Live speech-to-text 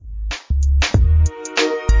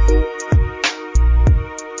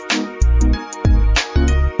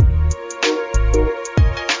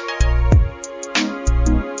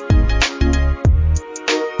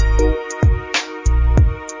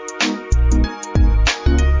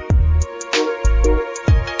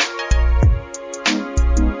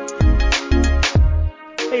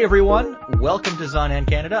Hey everyone, welcome to Zonan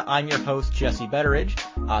Canada. I'm your host, Jesse Betteridge.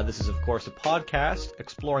 This is, of course, a podcast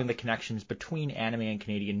exploring the connections between anime and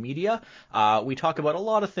Canadian media. We talk about a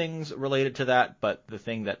lot of things related to that, but the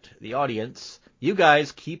thing that the audience, you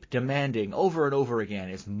guys, keep demanding over and over again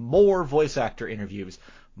is more voice actor interviews.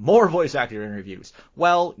 More voice actor interviews.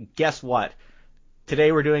 Well, guess what?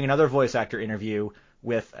 Today we're doing another voice actor interview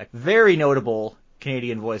with a very notable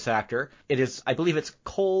Canadian voice actor. It is, I believe it's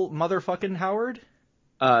Cole motherfucking Howard?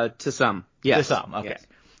 To some, yes. To some, okay.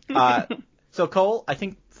 Yes. So Cole, I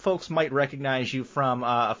think folks might recognize you from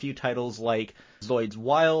a few titles like Zoids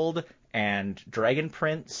Wild and Dragon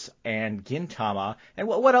Prince and Gintama. And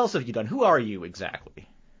what else have you done? Who are you exactly?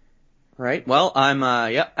 Right. Well, I'm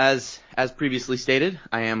as previously stated,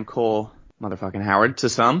 I am Cole motherfucking Howard to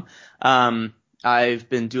some. I've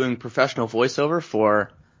been doing professional voiceover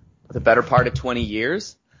for the better part of 20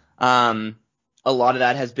 years. A lot of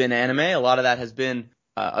that has been anime. A lot of that has been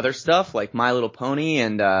other stuff like My Little Pony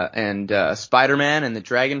and Spider-Man and the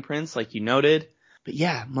Dragon Prince, like you noted. But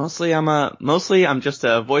yeah, mostly I'm just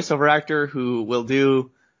a voiceover actor who will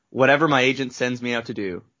do whatever my agent sends me out to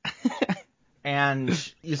do. And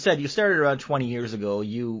you said you started around 20 years ago.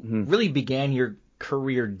 You really began your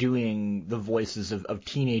career doing the voices of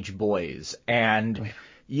teenage boys, and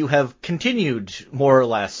you have continued more or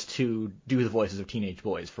less to do the voices of teenage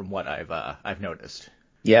boys, from what I've noticed.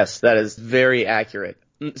 Yes, that is very accurate.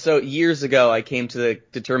 So years ago, I came to the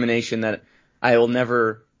determination that I will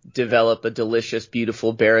never develop a delicious,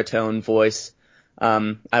 beautiful baritone voice.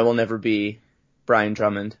 I will never be Brian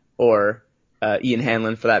Drummond or Ian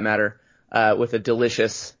Hanlon, for that matter, with a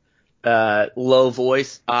delicious low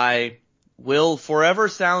voice. I will forever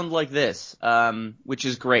sound like this, which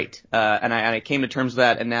is great. And I came to terms with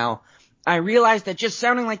that, and now I realize that just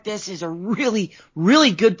sounding like this is a really,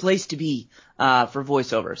 really good place to be for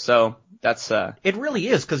voiceover. So that's it really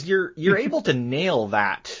is, because you're able to nail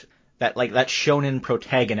that shonen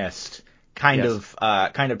protagonist kind of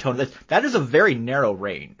tone. That is a very narrow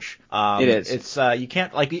range. It is. It's you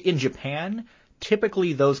can't, like in Japan,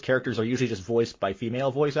 typically those characters are usually just voiced by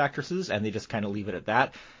female voice actresses, and they just kind of leave it at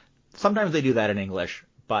that. Sometimes they do that in English,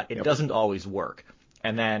 but it doesn't always work.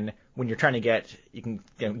 And then when you're trying to you can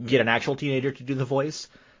get an actual teenager to do the voice,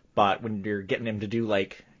 but when you're getting him to do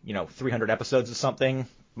 300 episodes of something,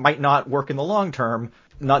 might not work in the long term.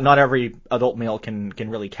 Not every adult male can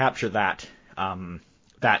really capture that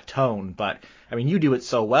tone, but I mean, you do it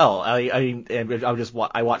so well.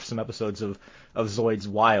 I watched some episodes of Zoids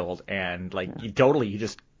Wild, and you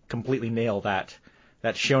just completely nail that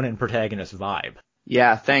shonen protagonist vibe.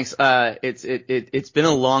 Yeah, thanks. It's been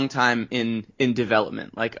a long time in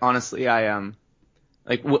development. Like, honestly, when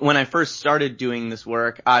I first started doing this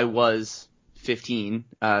work, I was 15,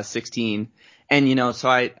 16. And,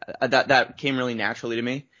 so that came really naturally to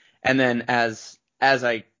me. And then as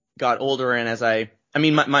I got older and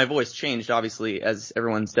my voice changed, obviously, as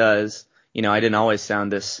everyone's does. I didn't always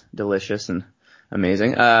sound this delicious and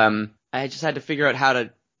amazing. I just had to figure out how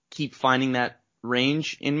to keep finding that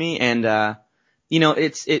range in me. And,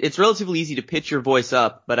 it's relatively easy to pitch your voice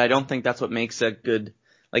up, but I don't think that's what makes that good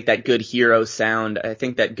hero sound. I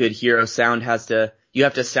think that good hero sound you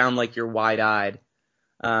have to sound like you're wide-eyed,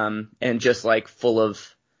 and just full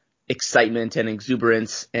of excitement and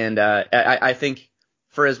exuberance. And, I think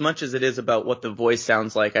for as much as it is about what the voice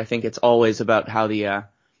sounds like, I think it's always about how the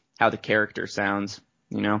character sounds,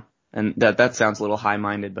 and that sounds a little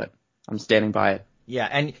high-minded, but I'm standing by it. Yeah.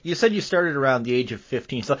 And you said you started around the age of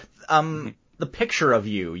 15. So, the picture of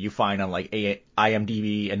you find on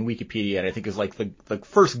IMDb and Wikipedia, and I think is the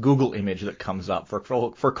first Google image that comes up for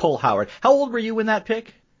Cole Howard. How old were you in that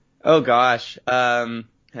pic? Oh gosh.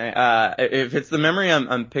 If it's the memory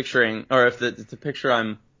I'm picturing, or if it's the picture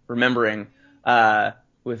I'm remembering, I'm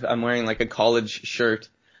wearing a college shirt,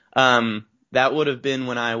 that would have been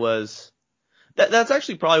when I was, that's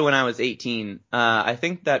actually probably when I was 18. I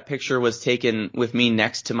think that picture was taken with me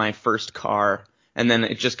next to my first car, and then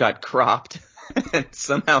it just got cropped and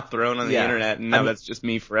somehow thrown on the internet, and now that's just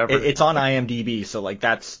me forever. It's on IMDb, so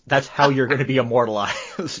that's how you're going to be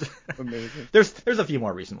immortalized. Amazing. There's a few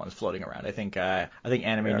more recent ones floating around. I think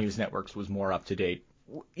Anime News Networks was more up to date.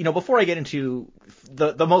 Before I get into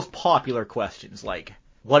the most popular questions, like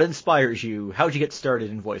what inspires you, how'd you get started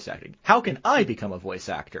in voice acting, how can I become a voice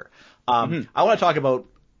actor? I want to talk about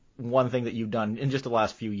one thing that you've done in just the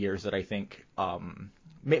last few years that I think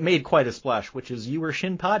made quite a splash, which is you were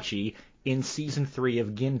Shinpachi in season 3 of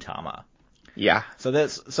Gintama. Yeah.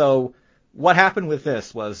 So what happened with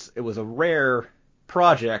this was it was a rare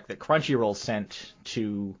project that Crunchyroll sent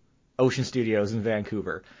to Ocean Studios in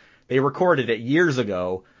Vancouver. They recorded it years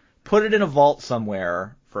ago, put it in a vault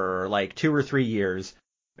somewhere for like 2 or 3 years,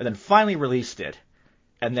 and then finally released it,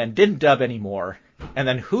 and then didn't dub anymore, and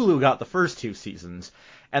then Hulu got the first 2 seasons,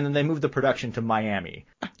 and then they moved the production to Miami.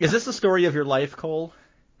 Is this the story of your life, Cole?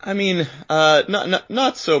 I mean,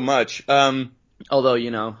 not so much.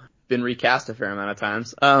 Although, been recast a fair amount of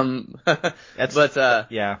times.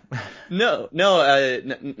 Yeah. No,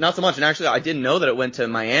 not so much. And actually, I didn't know that it went to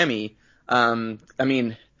Miami. I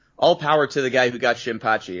mean, all power to the guy who got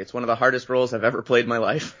Shinpachi. It's one of the hardest roles I've ever played in my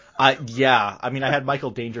life. Yeah. I mean, I had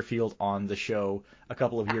Michael Dangerfield on the show a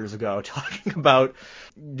couple of years ago talking about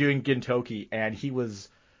doing Gintoki, and he was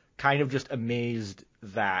kind of just amazed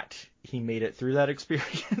that he made it through that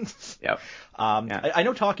experience. Yep. Yeah. I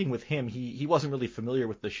know talking with him, he wasn't really familiar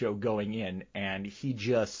with the show going in, and he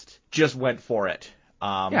just went for it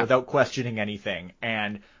without questioning anything,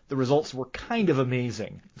 and the results were kind of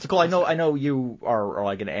amazing. So Cole, I know you are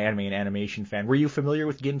like an anime and animation fan. Were you familiar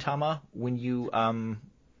with Gintama when you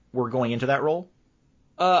were going into that role?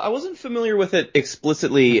 I wasn't familiar with it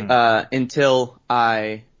explicitly until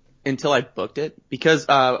I booked it, because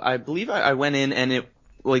I believe I went in and it,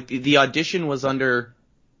 like, the audition was under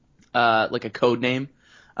like a code name,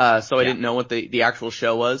 so I didn't know what the actual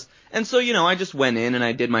show was. And so, I just went in and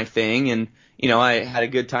I did my thing, and I had a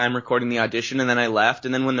good time recording the audition, and then I left.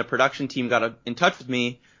 And then when the production team got in touch with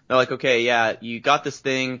me, they're like, okay, yeah, you got this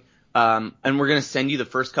thing, and we're going to send you the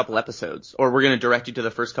first couple episodes, or we're going to direct you to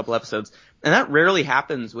the first couple episodes. And that rarely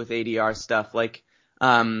happens with ADR stuff. Like,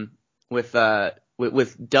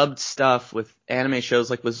 with dubbed stuff, with anime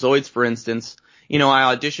shows, like with Zoids, for instance,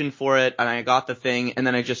 I auditioned for it and I got the thing, and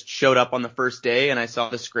then I just showed up on the first day and I saw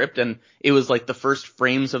the script, and it was like the first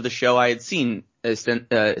frames of the show I had seen,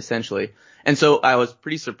 essentially. And so I was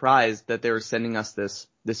pretty surprised that they were sending us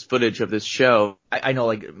this footage of this show. I know,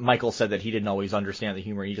 like, Michael said that he didn't always understand the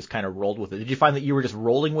humor. He just kind of rolled with it. Did you find that you were just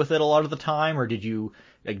rolling with it a lot of the time, or did you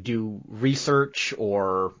like do research,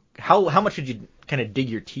 or how much did you kind of dig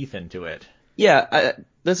your teeth into it? Yeah,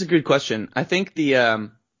 that's a good question. I think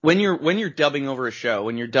when you're dubbing over a show,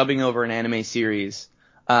 when you're dubbing over an anime series,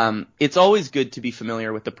 it's always good to be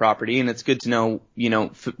familiar with the property, and it's good to know,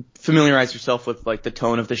 familiarize yourself with like the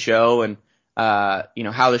tone of the show, and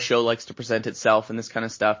how the show likes to present itself and this kind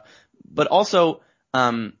of stuff. But also,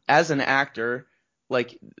 as an actor,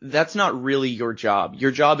 like, that's not really your job.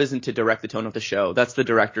 Your job isn't to direct the tone of the show. That's the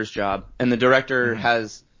director's job. And the director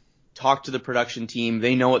has talked to the production team.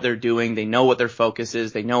 They know what they're doing. They know what their focus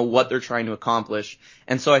is. They know what they're trying to accomplish.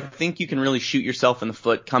 And so I think you can really shoot yourself in the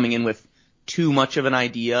foot coming in with too much of an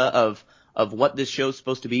idea of what this show's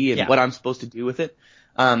supposed to be and what I'm supposed to do with it.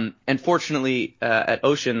 And fortunately, at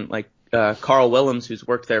Ocean, like, Carl Willems, who's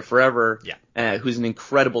worked there forever, who's an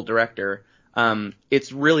incredible director,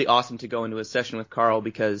 it's really awesome to go into a session with Carl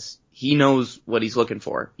because he knows what he's looking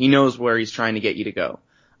for. He knows where he's trying to get you to go.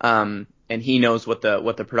 And he knows what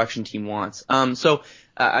the production team wants. So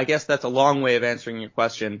I guess that's a long way of answering your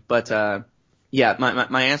question, but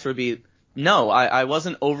my answer would be no. I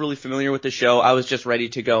wasn't overly familiar with the show. I was just ready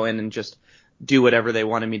to go in and just do whatever they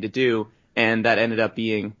wanted me to do, and that ended up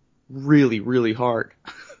being really, really hard.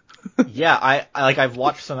 Yeah, I've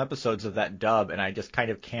watched some episodes of that dub, and I just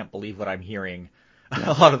kind of can't believe what I'm hearing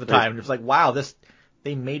a lot of the time. It's like, wow,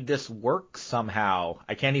 they made this work somehow.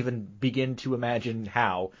 I can't even begin to imagine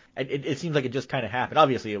how. It seems like it just kind of happened.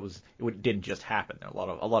 Obviously, it didn't just happen. A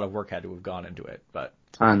lot of work had to have gone into it, but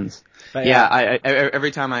tons. But I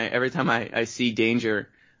every time I see Danger,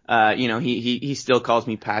 he still calls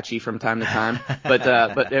me Patchy from time to time.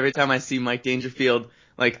 But every time I see Mike Dangerfield,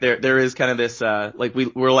 like, there is kind of this like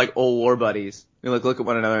we're like old war buddies. We look at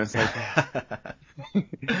one another and it's like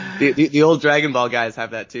the old Dragon Ball guys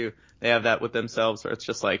have that too. They have that with themselves, where it's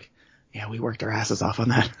just like, yeah, we worked our asses off on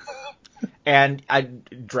that. And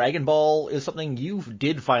Dragon Ball is something you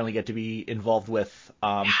did finally get to be involved with.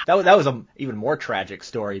 That was an even more tragic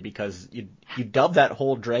story, because you dubbed that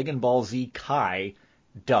whole Dragon Ball Z Kai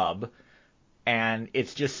dub, and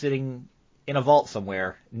it's just sitting in a vault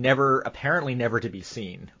somewhere, apparently never to be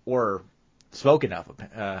seen or spoken of,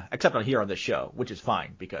 except on here on this show, which is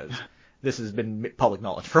fine because this has been public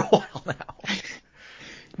knowledge for a while now.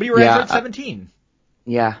 But you were Android 17.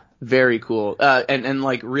 Yeah, very cool. And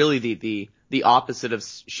like, really the opposite of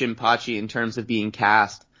Shinpachi in terms of being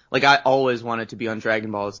cast. Like, I always wanted to be on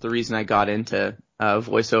Dragon Ball. It's the reason I got into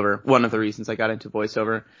voiceover. One of the reasons I got into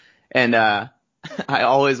voiceover. And I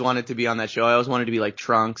always wanted to be on that show. I always wanted to be like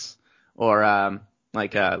Trunks or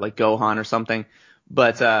like Gohan or something.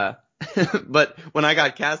 But But when I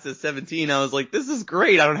got cast as 17, I was like, this is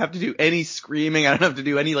great. I don't have to do any screaming. I don't have to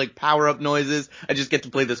do any like power up noises. I just get to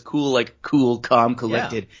play this cool, calm,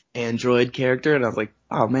 collected android character. And I was like,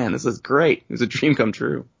 oh man, this is great. It was a dream come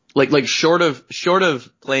true. Like short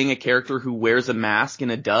of playing a character who wears a mask in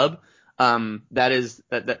a dub, that's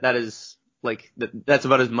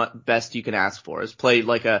about as best you can ask for, is play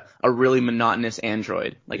like a really monotonous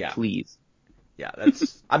android. Like, please. Yeah,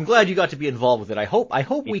 I'm glad you got to be involved with it. I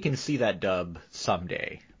hope we can see that dub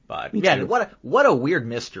someday. But man, what a weird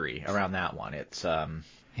mystery around that one. It's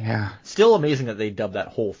still amazing that they dubbed that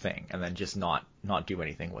whole thing and then just not do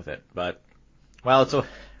anything with it. But well, it's a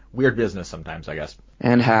weird business sometimes, I guess.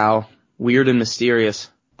 And how weird and mysterious.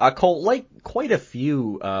 Cole, like quite a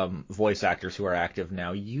few voice actors who are active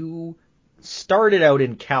now, you started out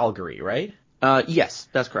in Calgary, right? Yes,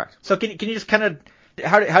 that's correct. So can you just kind of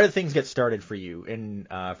how did things get started for you in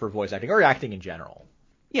for voice acting or acting in general?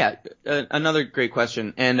 Yeah, another great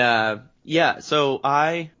question. And so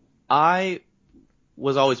I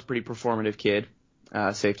was always a pretty performative kid,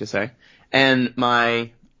 safe to say. And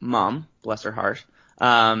my mom, bless her heart,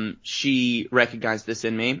 she recognized this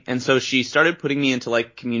in me, and so she started putting me into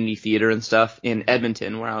like community theater and stuff in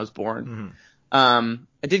Edmonton, where I was born. Mm-hmm.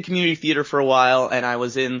 I did community theater for a while, and I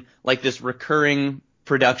was in like this recurring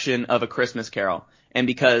production of A Christmas Carol. And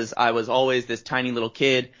because I was always this tiny little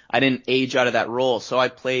kid, I didn't age out of that role. So I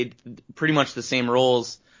played pretty much the same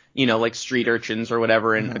roles, like street urchins or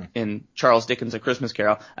whatever in Charles Dickens' A Christmas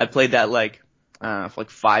Carol. I played that for like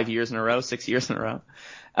 5 years in a row, 6 years in a row.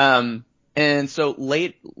 And so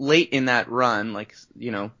late in that run,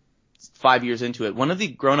 5 years into it, one of the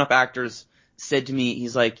grown-up actors said to me,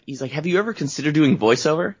 he's like, have you ever considered doing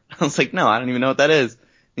voiceover? I was like, no, I don't even know what that is.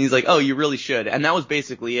 And he's like, oh, you really should. And that was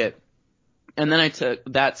basically it. And then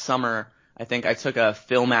that summer, I think I took a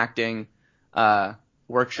film acting,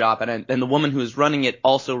 workshop, and the woman who was running it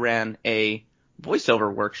also ran a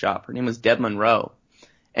voiceover workshop. Her name was Deb Monroe.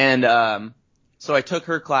 And, so I took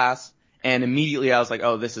her class, and immediately I was like,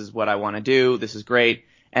 oh, this is what I want to do. This is great.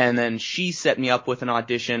 And then she set me up with an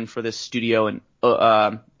audition for this studio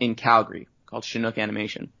in Calgary called Chinook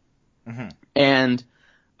Animation. Mm-hmm. And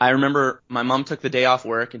I remember my mom took the day off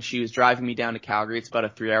work, and she was driving me down to Calgary. It's about a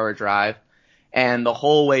 3-hour drive. And the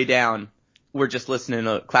whole way down, we're just listening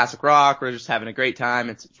to classic rock. We're just having a great time.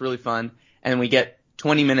 It's really fun. And we get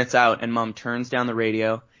 20 minutes out, and Mom turns down the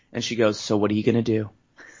radio, and she goes, so what are you going to do?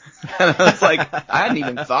 And I was like, I hadn't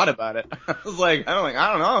even thought about it. I don't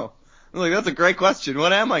know. I was like, that's a great question.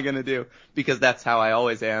 What am I going to do? Because that's how I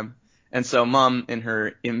always am. And so Mom, in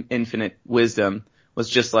her infinite wisdom, was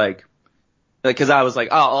just like, cause I was like,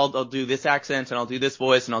 oh, I'll do this accent, and I'll do this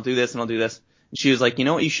voice, and I'll do this, and I'll do this. And she was like, you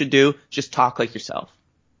know what you should do? Just talk like yourself.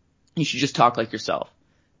 You should just talk like yourself.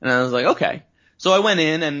 And I was like, okay. So I went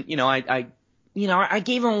in, and, I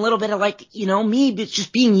gave him a little bit of me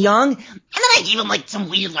just being young. And then I gave him some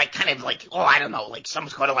weird, I don't know, some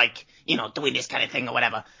sort of doing this kind of thing or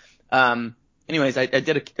whatever. Anyways, I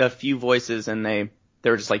did a few voices, and they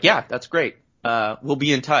were just like, yeah, that's great. We'll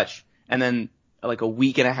be in touch. And then a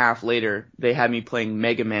week and a half later, they had me playing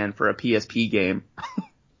Mega Man for a PSP game.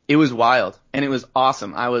 It was wild, and it was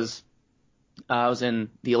awesome. I was in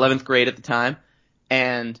the 11th grade at the time,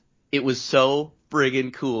 and it was so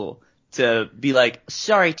friggin' cool to be like,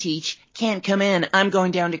 sorry, Teach, can't come in. I'm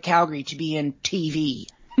going down to Calgary to be in TV.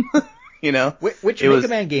 Which Mega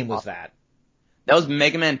Man game was that? That was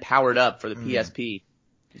Mega Man Powered Up for the PSP.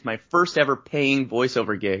 It was my first ever paying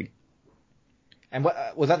voiceover gig. And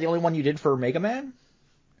was that the only one you did for Mega Man?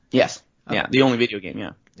 Yes. Okay. Yeah, the only video game,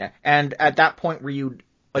 yeah. And at that point, were you,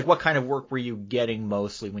 what kind of work were you getting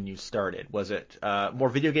mostly when you started? Was it more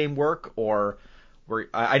video game work, or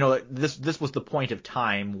I know that this was the point of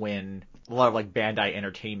time when a lot of Bandai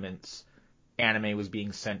Entertainment's anime was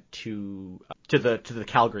being sent to the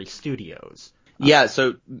Calgary studios. Yeah,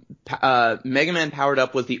 so Mega Man Powered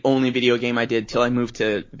Up was the only video game I did till I moved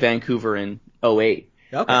to Vancouver in 2008.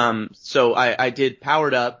 Okay. So I did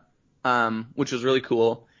Powered Up, which was really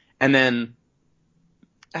cool. And then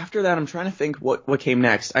after that, I'm trying to think what came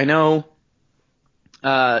next. I know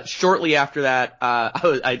shortly after that,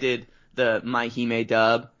 I did the My Hime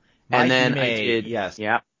dub. And then I did, yes.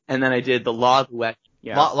 Yeah. And then I did the Law Ueki.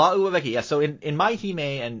 Yeah. Law Ueki, yes. So in My Hime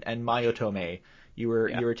and My Otome, you were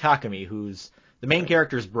Takumi, who's the main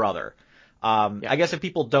character's brother. I guess if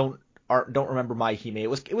people don't remember My Hime, it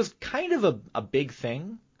was kind of a big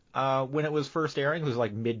thing when it was first airing. It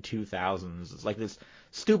was mid 2000s. It's this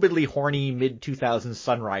stupidly horny mid 2000s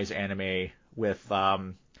Sunrise anime with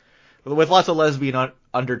lots of lesbian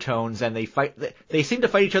undertones, and they seem to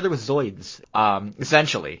fight each other with Zoids.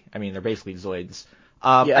 Essentially, I mean, they're basically Zoids.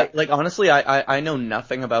 Like honestly, I know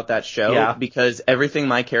nothing about that show because everything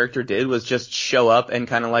my character did was just show up and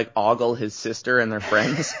kind of like ogle his sister and their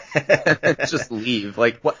friends and just leave.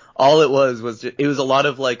 Like all it was it was a lot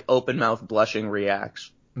of like open mouth blushing reacts,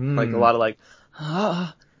 like a lot of like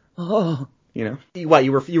you know. What,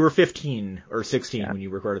 you were 15 or 16 when you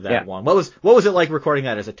recorded that one. What was it like recording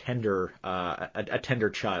that as a tender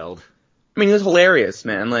child? I mean, it was hilarious,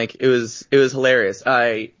 man. Like it was hilarious.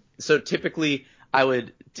 I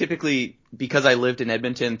would typically, because I lived in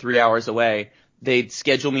Edmonton 3 hours away, they'd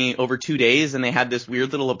schedule me over 2 days and they had this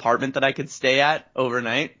weird little apartment that I could stay at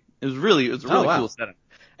overnight. It was a really cool setup.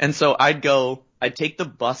 And so I'd take the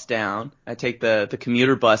bus down, I'd take the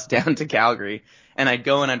commuter bus down to Calgary, and I'd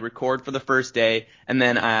go and I'd record for the first day, and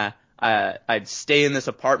then I'd stay in this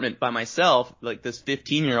apartment by myself, like this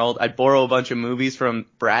 15-year-old. I'd borrow a bunch of movies from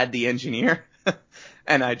Brad the engineer.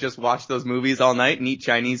 And I'd just watch those movies all night and eat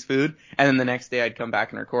Chinese food. And then the next day I'd come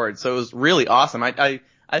back and record. So it was really awesome. I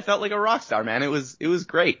felt like a rock star, man. It was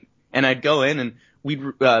great. And I'd go in and we'd,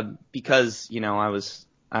 because, you know, I was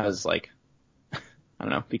like, I don't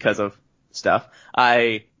know, because of stuff,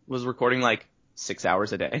 I was recording like 6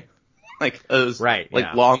 hours a day. Like it was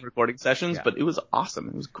long recording sessions, but it was awesome.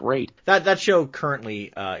 It was great. That show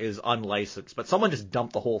currently is unlicensed, but someone just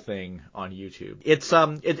dumped the whole thing on YouTube. It's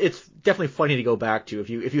definitely funny to go back to.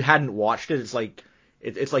 If you hadn't watched it, it's like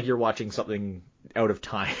you're watching something out of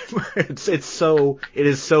time. it is so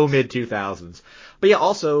mid 2000s. But yeah,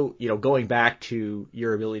 also, you know, going back to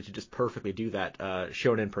your ability to just perfectly do that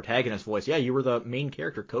shonen protagonist voice. Yeah, you were the main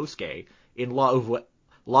character Kosuke in Law of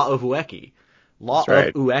Ueki. Law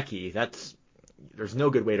of Ueki. There's no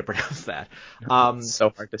good way to pronounce that. It's so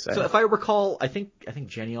hard to say. So if I recall, I think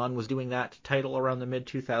Geneon was doing that title around the mid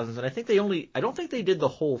 2000s, and I don't think they did the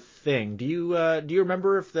whole thing. Do you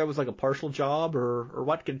remember if there was like a partial job or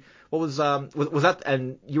what was that?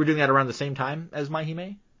 And you were doing that around the same time as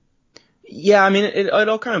Maihime? Yeah, I mean it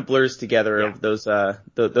all kind of blurs together of those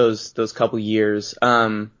couple years.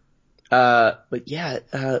 But yeah,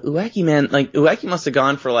 Ueki, man, like Ueki must have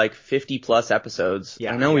gone for like 50 plus episodes.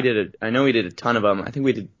 Yeah, I know we did a ton of them. I think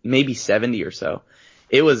we did maybe 70 or so.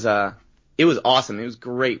 It was awesome. It was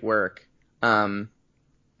great work. And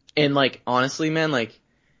like, honestly, man, like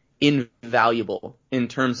invaluable in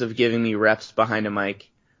terms of giving me reps behind a mic,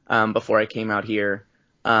 before I came out here.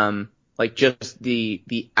 Like just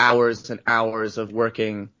the hours and hours of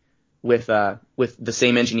working with the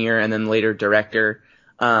same engineer and then later director,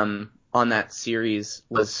 on that series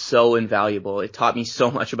was so invaluable. It taught me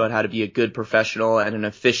so much about how to be a good professional and an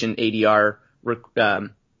efficient ADR,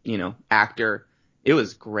 actor. It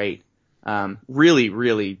was great. Really,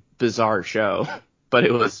 really bizarre show, but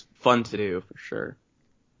it was fun to do for sure.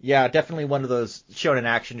 Yeah, definitely one of those shonen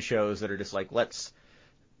action shows that are just like, let's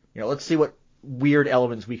see what weird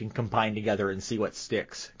elements we can combine together and see what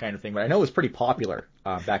sticks kind of thing. But I know it was pretty popular,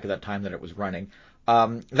 back at that time that it was running.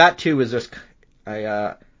 That too is just,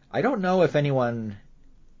 I don't know if anyone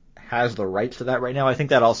has the rights to that right now. I think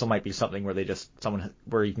that also might be something where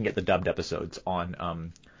where you can get the dubbed episodes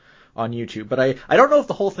on YouTube. But I don't know if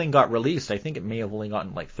the whole thing got released. I think it may have only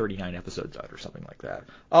gotten like 39 episodes out or something like that.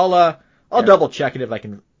 I'll double check it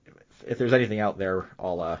if there's anything out there.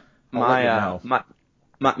 I'll let you know.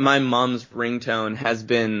 My mom's ringtone has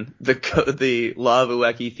been the Law of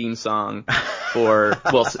Ueki theme song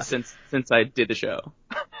since I did the show.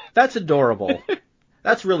 That's adorable.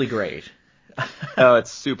 That's really great. Oh,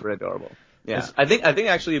 it's super adorable. Yeah. I think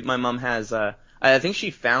actually my mom has, I think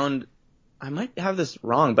she found, I might have this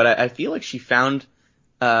wrong, but I feel like she found,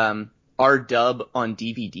 our dub on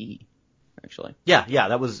DVD, actually. Yeah,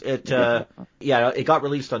 that was it. It got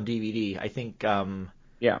released on DVD. I think,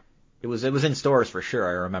 it was in stores for sure,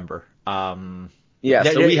 I remember. So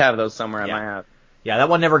we have those somewhere at my house. Yeah, that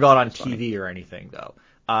one never got on TV or anything though.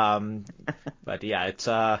 But yeah, it's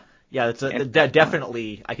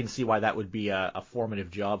definitely, I can see why that would be a formative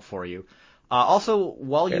job for you. Also,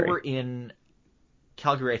 while you were in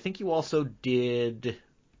Calgary, I think you also did,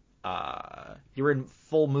 you were in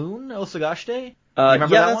Full Moon, Osagashite?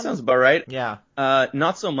 That sounds about right. Yeah.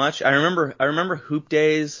 Not so much. I remember Hoop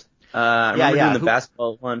Days. I remember doing the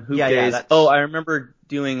basketball one, Hoop Days. I remember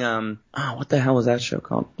doing, what the hell was that show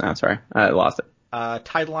called? Oh, sorry. I lost it.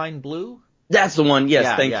 Tideline Blue? That's the one.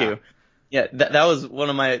 Yes, thank you. Yeah, that was one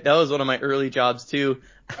of my early jobs too.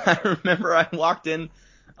 I remember I walked in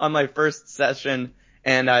on my first session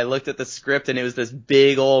and I looked at the script and it was this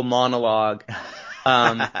big old monologue.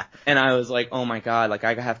 And I was like, oh my God, like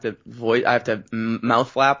I have to mouth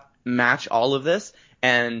flap match all of this.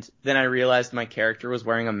 And then I realized my character was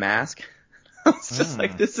wearing a mask. I was just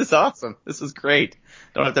like, this is awesome. This is great.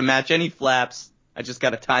 Don't have to match any flaps. I just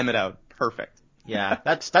got to time it out. Perfect. Yeah,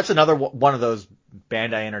 that's another one of those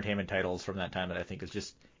Bandai Entertainment titles from that time that I think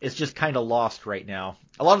it's just kind of lost right now.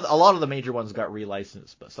 A lot of the major ones got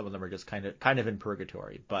relicensed, but some of them are just kind of in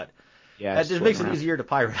purgatory. But Yeah, that just makes it easier to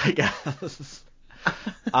pirate, I guess.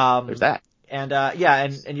 There's that.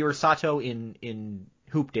 And you were Sato in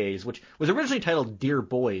Hoop Days, which was originally titled Dear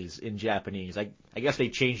Boys in Japanese. I guess they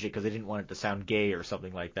changed it because they didn't want it to sound gay or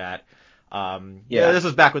something like that. This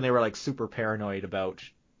was back when they were like super paranoid about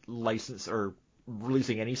license or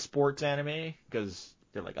releasing any sports anime because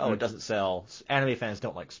they're like, it doesn't sell. Anime fans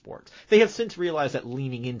don't like sports. They have since realized that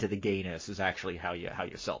leaning into the gayness is actually how you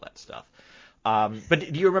sell that stuff.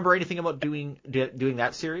 But do you remember anything about doing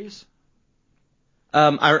that series?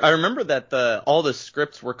 I remember that all the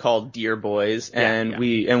scripts were called Dear Boys, and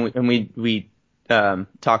we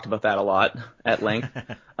talked about that a lot at length.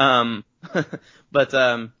 But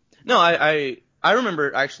no, I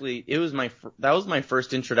remember actually that was my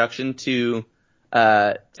first introduction to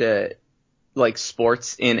like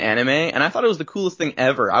sports in anime, and I thought it was the coolest thing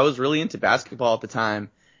ever. I was really into basketball at the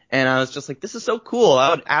time. And I was just like, this is so cool. I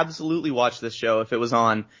would absolutely watch this show if it was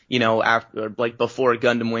on, after, like before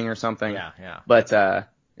Gundam Wing or something. Yeah. But, it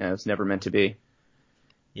was never meant to be.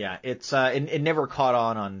 Yeah, it never caught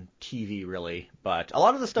on TV really, but a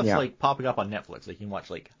lot of the stuff's like popping up on Netflix. Like you can watch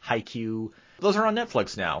like Haikyuu. Those are on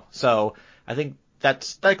Netflix now. So I think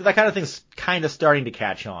that kind of thing's kind of starting to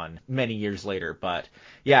catch on many years later. But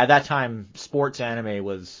yeah, at that time, sports anime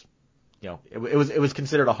was, it was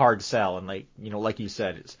considered a hard sell, and like you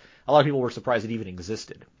said, a lot of people were surprised it even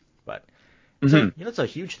existed. But it's a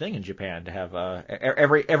huge thing in Japan to have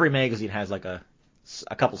every magazine has like a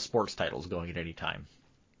couple sports titles going at any time.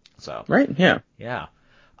 So right, yeah.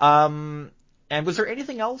 And was there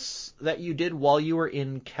anything else that you did while you were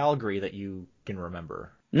in Calgary that you can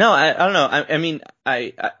remember? No, I don't know. I mean,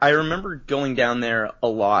 I remember going down there a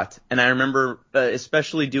lot, and I remember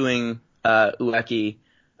especially doing Ueki.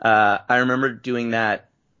 I remember doing that,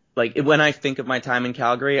 like, when I think of my time in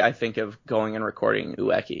Calgary, I think of going and recording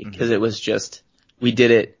Ueki, because it was just, we did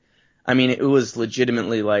it, I mean, it was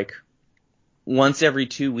legitimately like, once every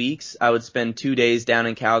 2 weeks, I would spend 2 days down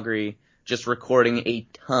in Calgary just recording a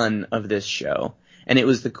ton of this show. And it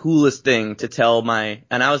was the coolest thing to tell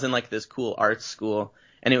and I was in like this cool arts school,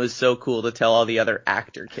 and it was so cool to tell all the other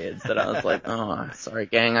actor kids that I was like, oh, sorry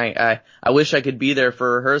gang, I wish I could be there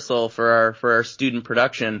for rehearsal for our student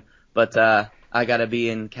production, but I gotta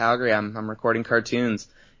be in Calgary, I'm recording cartoons.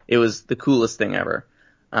 It was the coolest thing ever.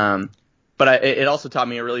 But it also taught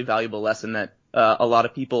me a really valuable lesson that a lot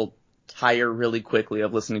of people tire really quickly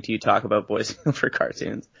of listening to you talk about voicing for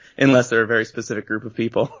cartoons, unless they're a very specific group of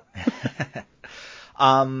people.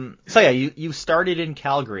 So yeah, you started in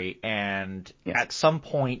Calgary, and at some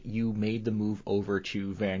point you made the move over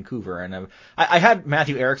to Vancouver. And I had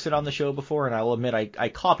Matthew Erickson on the show before, and I will admit I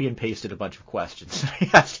copy and pasted a bunch of questions I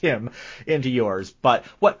asked him into yours. But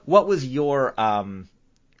what was your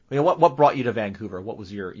what brought you to Vancouver? What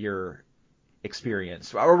was your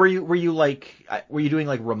experience? Or were you doing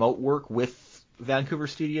like remote work with Vancouver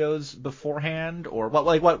studios beforehand, or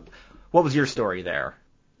what was your story there?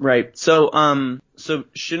 Right. So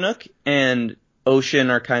Chinook and Ocean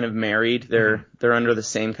are kind of married. They're under the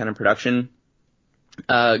same kind of production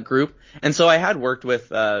group. And so I had worked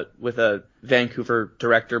with a Vancouver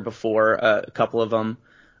director before, a couple of them.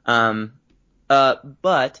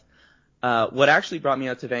 But what actually brought me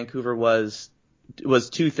out to Vancouver was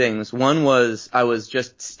two things. One was I was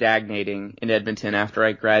just stagnating in Edmonton after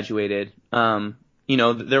I graduated.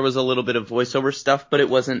 There was a little bit of voiceover stuff, but it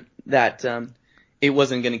wasn't that it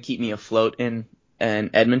wasn't going to keep me afloat in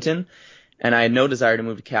Edmonton, and I had no desire to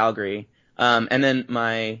move to Calgary. And then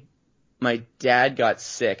my dad got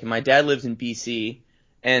sick, and my dad lives in BC,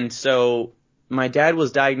 and so my dad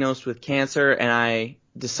was diagnosed with cancer, and I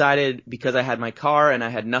decided, because I had my car and I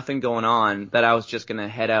had nothing going on, that I was just going to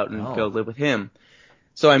head out and go live with him.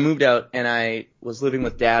 So I moved out, and I was living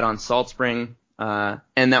with Dad on Salt Spring, and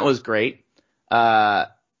that was great. And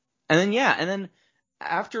then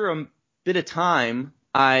after a bit of time,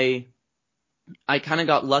 I kind of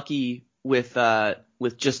got lucky with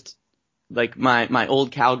just like my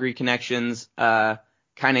old Calgary connections kind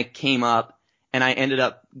of came up, and I ended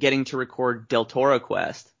up getting to record Del Toro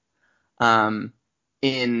Quest here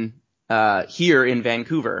in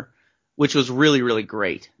Vancouver, which was really, really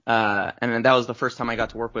great. And that was the first time I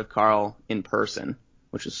got to work with Carl in person,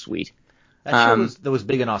 which was sweet. That show was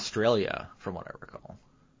big in Australia, from what I recall.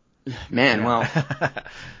 Man, well,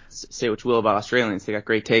 say what you will about Australians, they got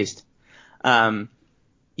great taste. And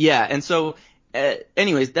so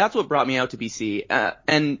anyways, that's what brought me out to BC.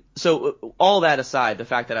 And so all that aside, the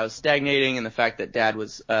fact that I was stagnating and the fact that Dad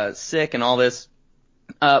was sick and all this,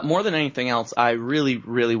 more than anything else, I really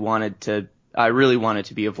wanted to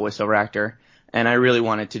be a voiceover actor, and I really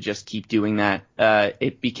wanted to just keep doing that.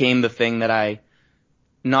 It became the thing that I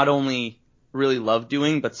not only really loved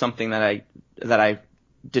doing, but something that I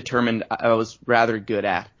determined I was rather good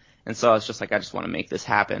at. And so I was just like, I just want to make this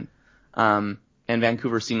happen. And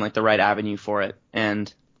Vancouver seemed like the right avenue for it.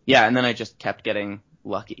 And yeah, and then I just kept getting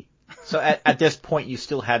lucky. So at this point, you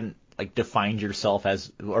still hadn't like defined yourself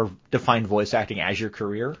as, or defined voice acting as your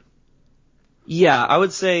career? Yeah, I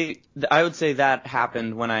would say that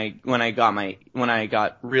happened when I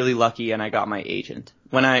got really lucky and I got my agent.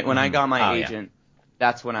 When I got my agent,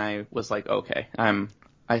 that's when I was like, okay,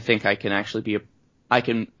 I think I can actually I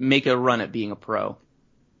can make a run at being a pro.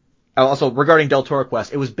 Also, regarding Del Toro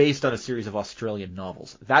Quest, it was based on a series of Australian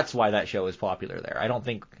novels. That's why that show is popular there. I don't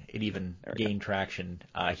think it even gained traction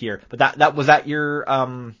here. But that was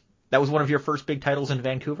one of your first big titles in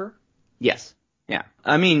Vancouver? Yes. Yeah.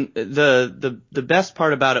 I mean, the best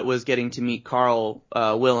part about it was getting to meet Carl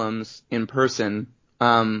Willems in person,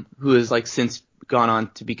 who has like since gone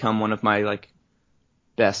on to become one of my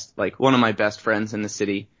one of my best friends in the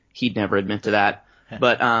city. He'd never admit to that.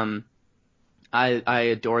 But I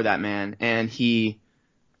adore that man, and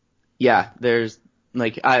there's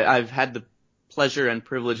I've had the pleasure and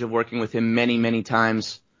privilege of working with him many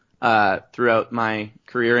times throughout my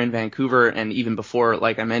career in Vancouver and even before,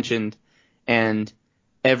 like I mentioned, and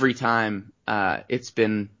every time it's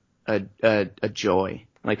been a joy,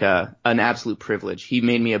 like an absolute privilege. He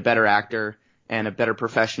made me a better actor and a better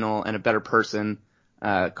professional and a better person.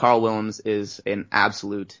 Carl Willems is an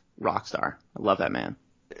absolute rock star. I love that man.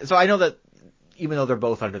 So I know that even though they're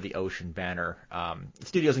both under the Ocean banner,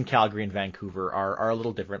 studios in Calgary and Vancouver are a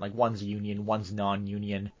little different. Like one's union, one's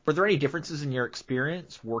non-union. Were there any differences in your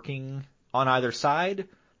experience working on either side?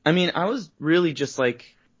 I mean, I was really just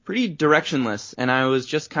like pretty directionless, and I was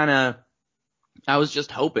just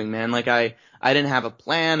hoping, man. Like I didn't have a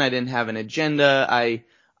plan. I didn't have an agenda. I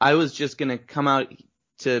was just going to come out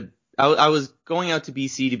to I was going out to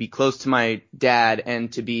BC to be close to my dad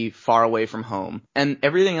and to be far away from home. And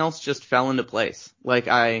everything else just fell into place.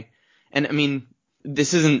 I mean,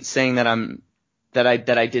 this isn't saying that I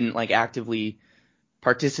didn't like actively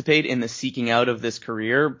participate in the seeking out of this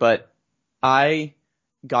career, but I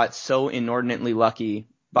got so inordinately lucky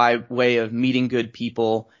by way of meeting good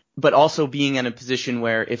people, but also being in a position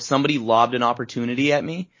where if somebody lobbed an opportunity at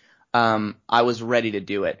me, I was ready to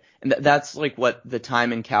do it. And that's like what the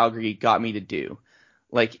time in Calgary got me to do.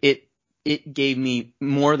 Like it gave me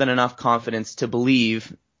more than enough confidence to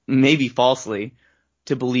believe, maybe falsely,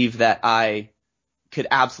 to believe that I could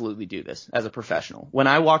absolutely do this as a professional. When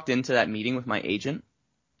I walked into that meeting with my agent,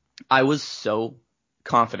 I was so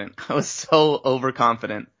confident. I was so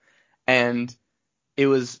overconfident. And it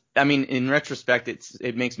was, I mean, in retrospect,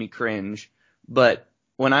 it makes me cringe. But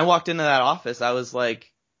when I walked into that office, I was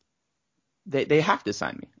like, they have to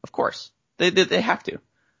sign me. Of course. They have to.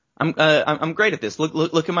 I'm great at this.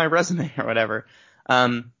 Look at my resume or whatever.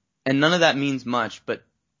 And none of that means much, but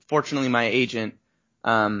fortunately my agent,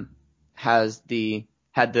 had the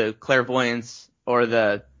clairvoyance or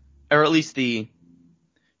at least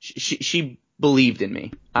she believed in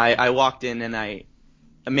me. I walked in and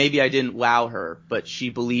maybe I didn't wow her, but she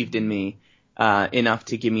believed in me, enough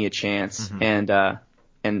to give me a chance. Mm-hmm.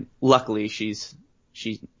 And luckily she's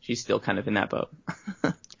still kind of in that boat.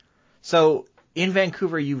 So in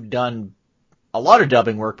Vancouver, you've done a lot of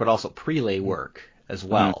dubbing work, but also prelay work as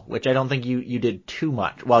well, mm-hmm. which I don't think you did too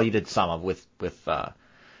much. Well, you did some of with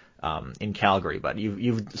in Calgary, but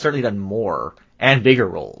you've certainly done more and bigger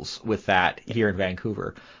roles with that here in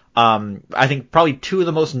Vancouver. I think probably two of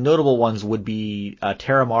the most notable ones would be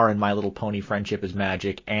Terramar in My Little Pony: Friendship is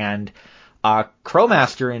Magic and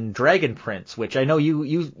Crowmaster in Dragon Prince, which I know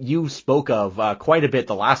you spoke of quite a bit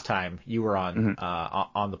the last time you were on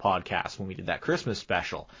mm-hmm. On the podcast when we did that Christmas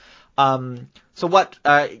special. So what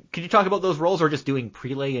could you talk about those roles or just doing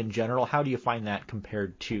prelay in general? How do you find that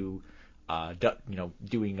compared to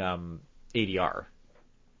doing ADR?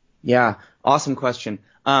 Yeah, awesome question.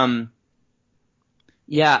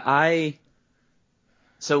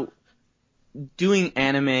 So doing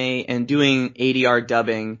anime and doing ADR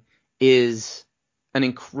dubbing is an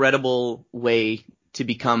incredible way to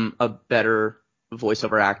become a better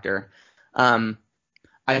voiceover actor.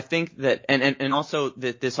 I think that, and also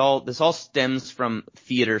that this all stems from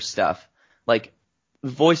theater stuff. Like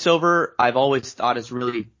voiceover, I've always thought is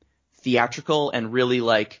really theatrical and really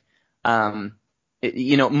more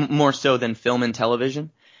so than film and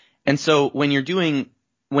television. And so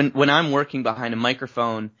when I'm working behind a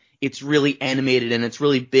microphone, it's really animated and it's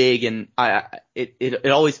really big, and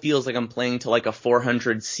it always feels like I'm playing to like a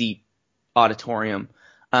 400 seat auditorium.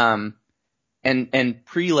 And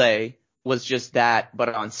Prelay was just that, but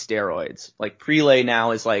on steroids. Like Prelay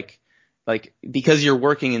now is like because you're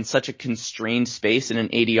working in such a constrained space in an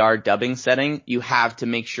ADR dubbing setting, you have to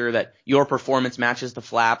make sure that your performance matches the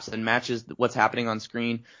flaps and matches what's happening on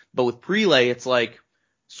screen. But with Prelay, it's like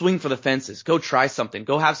swing for the fences, go try something,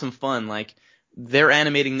 go have some fun. Like they're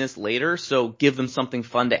animating this later, so give them something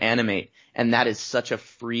fun to animate. And that is such a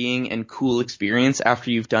freeing and cool experience after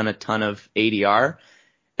you've done a ton of ADR.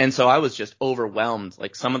 And so I was just overwhelmed.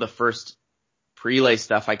 Like some of the first Prelay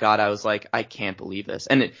stuff I got, I was like, I can't believe this.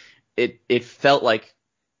 And it felt like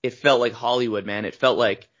Hollywood, man. It felt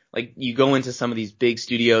like you go into some of these big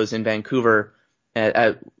studios in Vancouver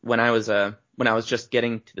when I was just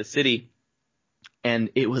getting to the city, and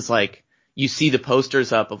it was like you see the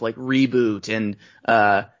posters up of like Reboot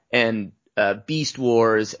and Beast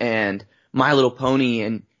Wars and My Little Pony,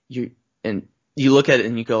 and you look at it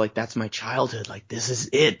and you go like, that's my childhood. Like this is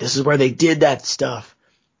it. This is where they did that stuff.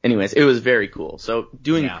 Anyways, it was very cool. So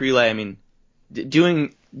doing Prelay, I mean,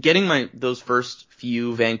 getting those first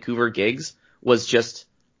few Vancouver gigs was just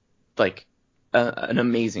like an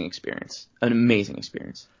amazing experience. And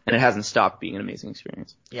it hasn't stopped being an amazing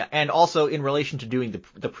experience. Yeah. And also in relation to doing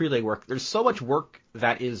the Prelay work, there's so much work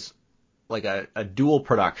that is like a dual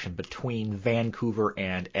production between Vancouver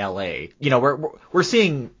and LA. You know, we're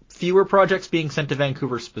seeing fewer projects being sent to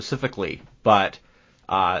Vancouver specifically, but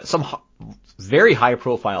some very high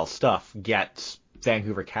profile stuff gets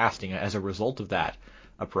Vancouver casting as a result of that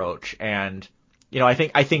approach. And you know, I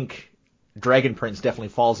think Dragon Prince definitely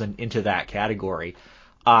falls into that category.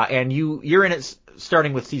 And you're in it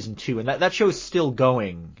starting with season 2, and that show is still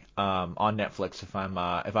going on Netflix if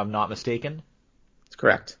I'm not mistaken. That's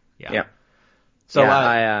correct. Yeah. So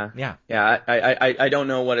I don't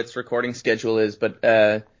know what its recording schedule is, but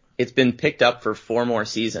it's been picked up for 4 more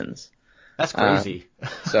seasons. That's crazy.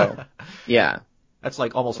 So yeah, that's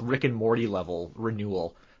like almost Rick and Morty level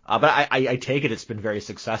renewal. But I take it's been very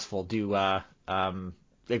successful. Do what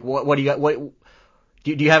do you got?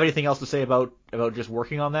 Do you have anything else to say about just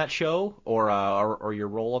working on that show or your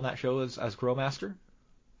role on that show as Crowmaster?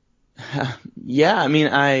 Yeah, I mean,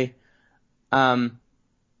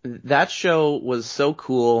 that show was so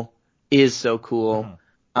cool, is so cool.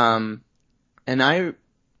 Mm-hmm. And I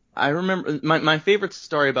remember my favorite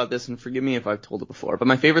story about this, and forgive me if I've told it before, but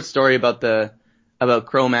my favorite story about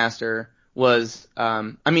Crowmaster was,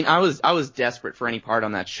 I mean, I was desperate for any part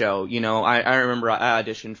on that show. You know, I remember I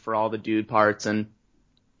auditioned for all the dude parts, and,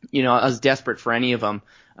 you know, I was desperate for any of them,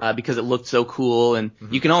 because it looked so cool, and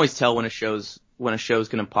mm-hmm. You can always tell when a show's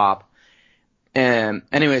gonna pop. And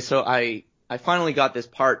anyway, so I finally got this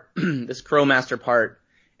part, this Crowmaster part,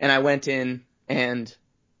 and I went in and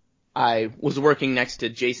I was working next to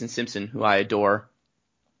Jason Simpson, who I adore.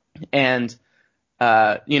 And,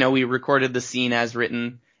 you know, we recorded the scene as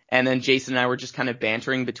written, and then Jason and I were just kind of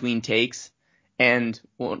bantering between takes. And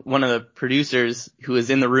one of the producers who was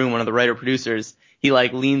in the room, one of the writer producers, he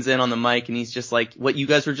like leans in on the mic and he's just like, what you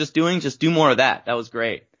guys were just doing, just do more of that. That was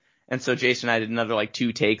great. And so Jason and I did another like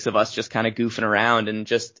 2 takes of us just kind of goofing around and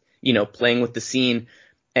just, you know, playing with the scene.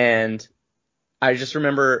 And I just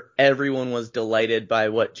remember everyone was delighted by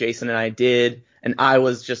what Jason and I did. And I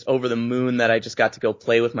was just over the moon that I just got to go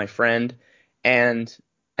play with my friend. And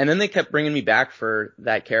then they kept bringing me back for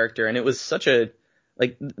that character. And it was such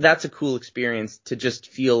that's a cool experience to just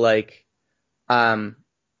feel like, I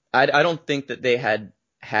don't think that they had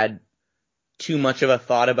too much of a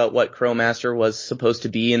thought about what Crowmaster was supposed to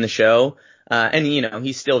be in the show. And you know,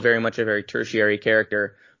 he's still very much a very tertiary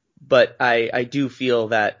character, but I do feel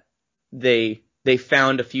that they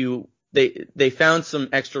found they found some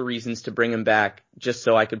extra reasons to bring him back just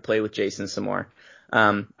so I could play with Jason some more.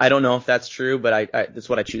 I don't know if that's true, but that's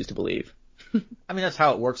what I choose to believe. I mean, that's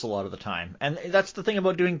how it works a lot of the time. And that's the thing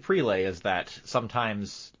about doing Prelay, is that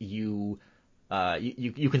sometimes you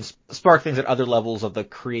can spark things at other levels of the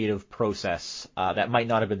creative process that might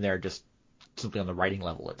not have been there just simply on the writing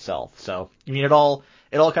level itself. So, I mean, it all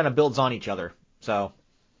kind of builds on each other. So,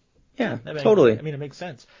 yeah, totally. I mean, it makes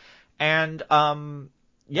sense. And My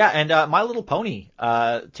Little Pony,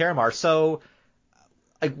 Terramar. So,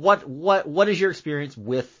 like, what is your experience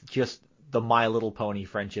with just the My Little Pony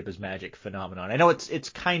Friendship is Magic phenomenon? I know it's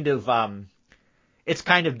kind of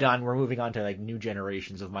done. We're moving on to like new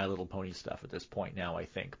generations of My Little Pony stuff at this point now, I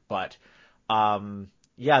think. But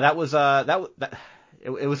that was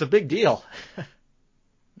it was a big deal.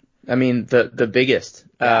 I mean, the biggest.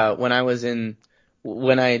 Yeah. When I was in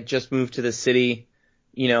when I had just moved to the city,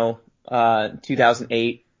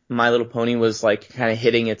 2008, My Little Pony was like kind of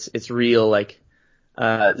hitting its real like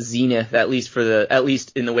zenith, at least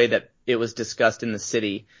in the way that it was discussed in the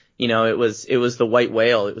city. It was the white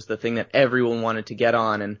whale. It was the thing that everyone wanted to get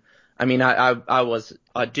on. And I mean, I was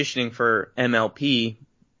auditioning for MLP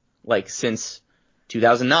like since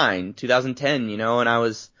 2009, 2010, and I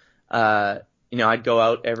was, I'd go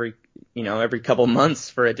out every couple months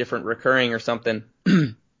for a different recurring or something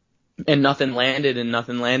and nothing landed.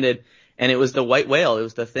 And it was the white whale. It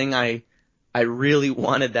was the thing I really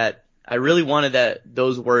wanted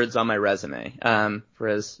those words on my resume, for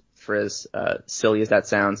as silly as that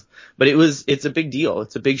sounds. But it's a big deal.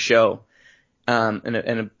 It's a big show,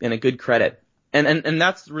 and a good credit. And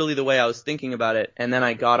that's really the way I was thinking about it. And then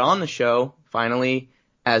I got on the show finally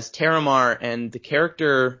as Terramar, and the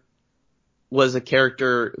character was a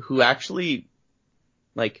character who actually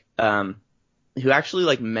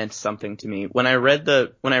meant something to me. When I read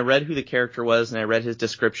who the character was and I read his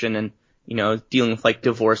description and, dealing with like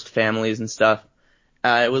divorced families and stuff,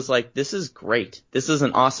 it was like, this is great. This is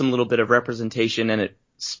an awesome little bit of representation, and it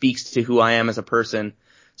speaks to who I am as a person.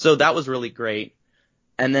 So that was really great.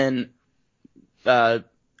 And then, I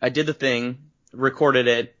did the thing, recorded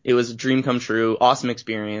it. It was a dream come true, awesome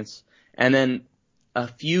experience. And then a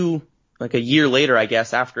year later, I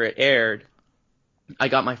guess, after it aired, I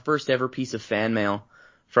got my first ever piece of fan mail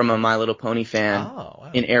from a My Little Pony fan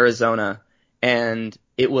in Arizona. And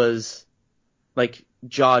it was like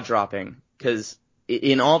jaw dropping, because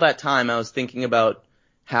in all that time I was thinking about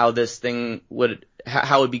how this thing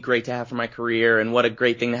how it would be great to have for my career and what a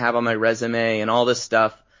great thing to have on my resume and all this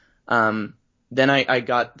stuff. Then I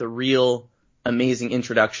got the real amazing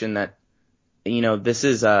introduction that, this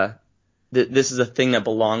is a thing that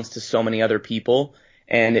belongs to so many other people,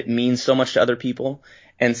 and it means so much to other people.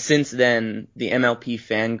 And since then, the MLP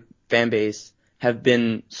fan base have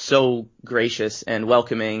been so gracious and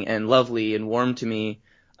welcoming and lovely and warm to me.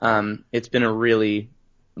 It's been a really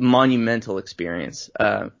monumental experience,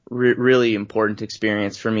 really important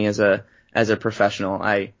experience for me as a professional.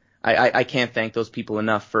 I can't thank those people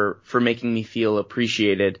enough for making me feel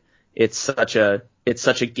appreciated. It's such a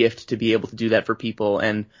gift to be able to do that for people,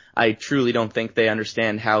 and I truly don't think they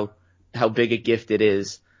understand how big a gift it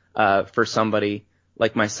is for somebody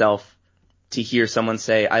like myself to hear someone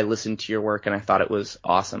say, I listened to your work and I thought it was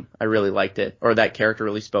awesome. I really liked it, or that character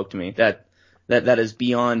really spoke to me. That is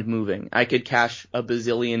beyond moving. I could cash a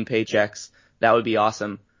bazillion paychecks. That would be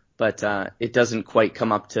awesome, but it doesn't quite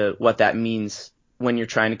come up to what that means when you're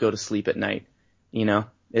trying to go to sleep at night.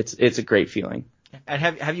 It's a great feeling. And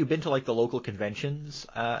have you been to like the local conventions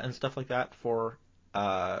and stuff like that for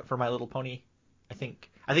My Little Pony? I think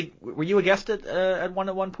were you a guest at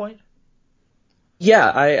one point?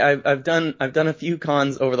 Yeah, I've done a few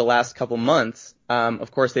cons over the last couple months.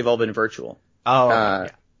 Of course, they've all been virtual. Oh, yeah.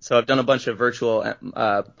 So I've done a bunch of virtual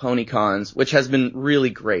pony cons, which has been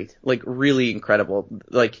really great, like really incredible,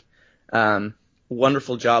 like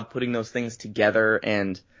wonderful job putting those things together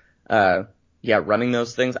and running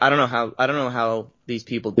those things. I don't know how these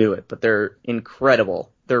people do it, but they're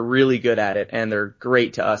incredible. They're really good at it, and they're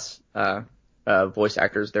great to us voice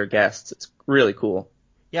actors, their guests. It's really cool.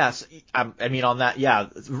 Yes, I mean on that, yeah,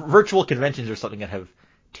 virtual conventions are something that have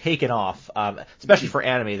taken off, especially for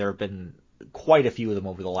anime. There have been quite a few of them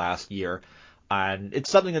over the last year, and it's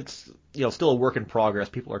something that's still a work in progress.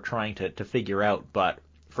 People are trying to figure out, but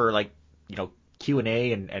for like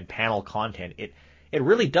Q&A and panel content, it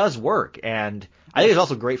really does work, and I think it's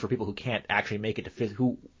also great for people who can't actually make it to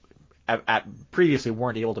who previously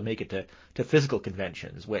weren't able to make it to physical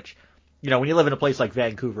conventions. Which when you live in a place like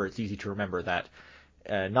Vancouver, it's easy to remember that.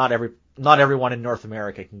 Not everyone in North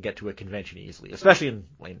America can get to a convention easily, especially in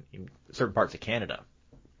certain parts of Canada.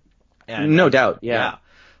 And, no doubt, yeah.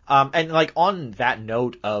 And like on that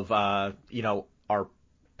note of our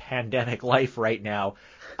pandemic life right now,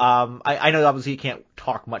 I know obviously you can't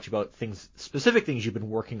talk much about specific things you've been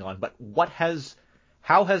working on, but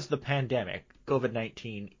how has the pandemic,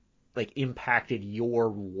 COVID-19, like impacted your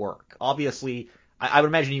work? Obviously, I would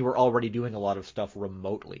imagine you were already doing a lot of stuff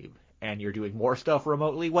remotely, and you're doing more stuff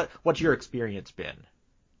remotely. What's your experience been?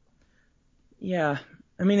 Yeah,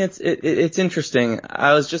 I mean it's interesting.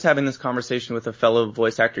 I was just having this conversation with a fellow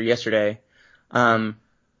voice actor yesterday,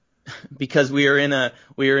 because we were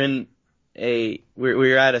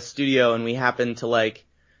at a studio and we happened to like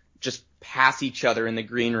just pass each other in the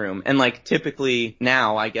green room, and like typically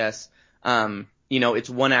now I guess it's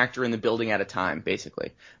one actor in the building at a time,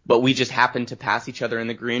 basically. But we just happened to pass each other in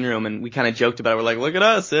the green room, and we kind of joked about it. We're like, look at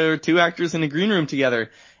us, there are two actors in the green room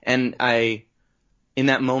together. And I in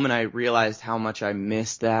that moment I realized how much I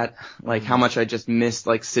missed that, like how much I just missed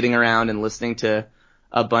like sitting around and listening to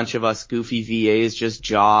a bunch of us goofy VAs just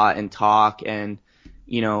jaw and talk. And,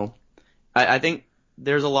 you know, I think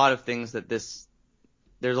there's a lot of things that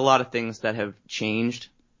have changed.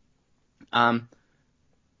 And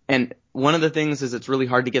one of the things is it's really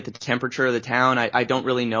hard to get the temperature of the town. I don't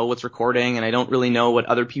really know what's recording, and I don't really know what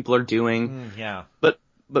other people are doing. Yeah.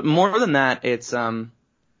 But more than that, it's,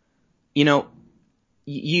 you know,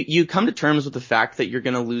 you come to terms with the fact that you're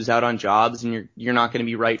going to lose out on jobs, and you're not going to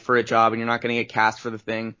be right for a job, and you're not going to get cast for the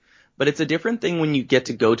thing. But it's a different thing when you get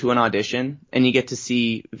to go to an audition and you get to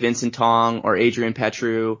see Vincent Tong or Adrian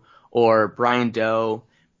Petru or Brian Doe,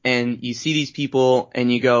 and you see these people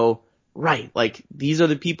and you go, right, like these are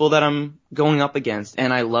the people that I'm going up against,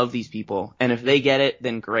 and I love these people. And if they get it,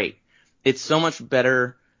 then great. It's so much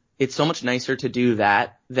better. It's so much nicer to do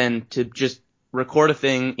that than to just record a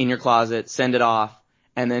thing in your closet, send it off,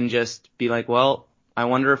 and then just be like, well, I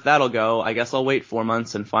wonder if that'll go. I guess I'll wait 4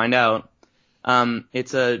 months and find out.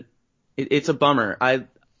 It's a bummer.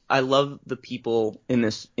 I love the people in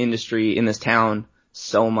this industry, in this town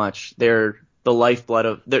so much. They're the lifeblood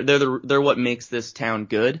of, they're what makes this town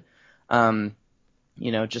good. You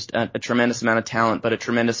know, just a tremendous amount of talent, but a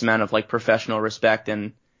tremendous amount of like professional respect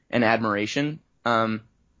and admiration,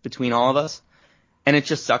 between all of us. And it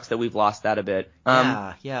just sucks that we've lost that a bit.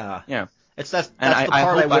 Yeah. That's and the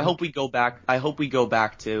part I hope we go back. I hope we go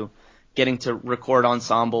back to getting to record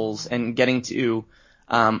ensembles and getting to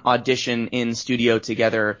audition in studio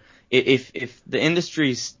together. If the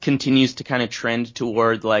industry continues to kind of trend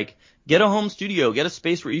toward like get a home studio, get a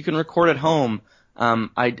space where you can record at home,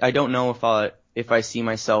 I don't know if I see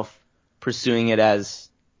myself pursuing it as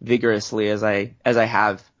vigorously as I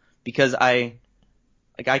have, because I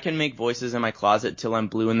can make voices in my closet till I'm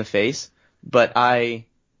blue in the face, but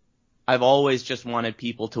I've always just wanted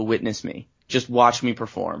people to witness me, just watch me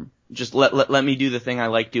perform, just let me do the thing I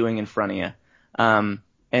like doing in front of you,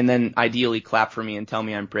 and then ideally clap for me and tell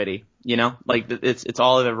me I'm pretty, you know, like it's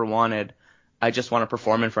all I've ever wanted. I just want to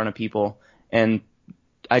perform in front of people, and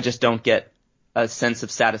I just don't get the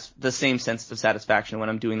same sense of satisfaction when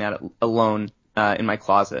I'm doing that alone in my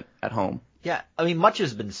closet at home. Yeah, I mean, much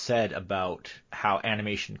has been said about how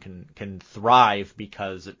animation can thrive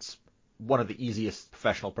because it's one of the easiest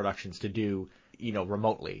professional productions to do, you know,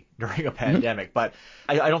 remotely during a pandemic. But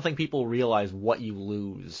I don't think people realize what you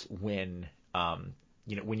lose when,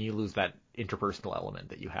 when you lose that interpersonal element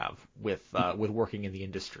that you have with working in the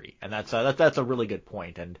industry. And that's a really good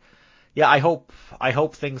point. And yeah, I hope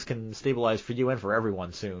things can stabilize for you and for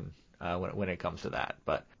everyone soon. When it comes to that,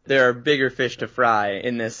 but there are bigger fish to fry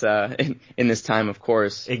in this in this time, of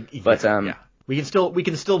course. But yeah, we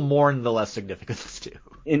can still mourn the less significant too.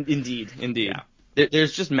 Indeed. Yeah.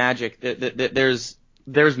 There's just magic. There's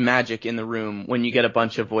magic in the room when you get a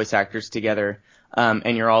bunch of voice actors together,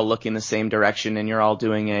 and you're all looking the same direction, and you're all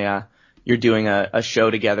doing a show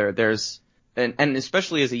together. And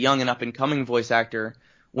especially as a young and up and coming voice actor,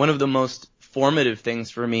 one of the most formative things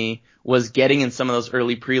for me was getting in some of those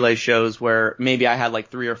early prelay shows where maybe I had like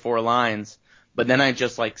 3 or 4 lines, but then I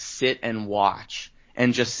just like sit and watch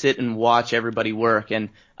everybody work. And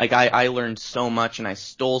like I learned so much, and I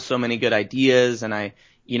stole so many good ideas, and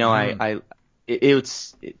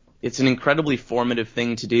it's an incredibly formative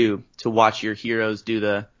thing to do, to watch your heroes do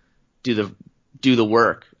the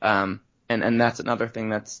work. And that's another thing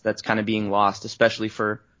that's kind of being lost, especially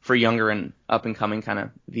for younger and up and coming kind of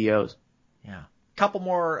VOs. Yeah. A couple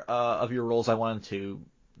more of your roles I wanted to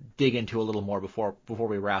dig into a little more before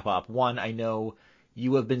we wrap up. One, I know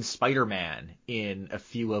you have been Spider-Man in a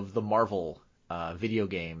few of the Marvel video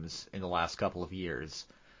games in the last couple of years,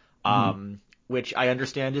 which I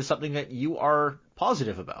understand is something that you are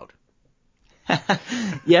positive about.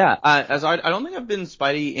 Yeah, as I don't think I've been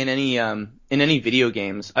Spidey in any video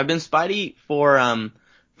games. I've been Spidey for a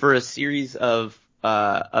series of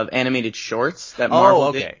animated shorts that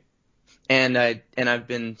Marvel did. And I've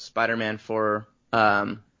been Spider-Man for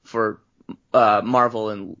Marvel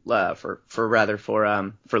and for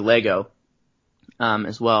Lego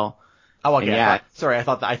as well. Oh, okay. Yeah. I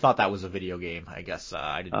thought that was a video game. I guess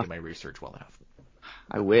I didn't do my research well enough.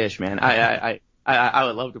 I wish, man. I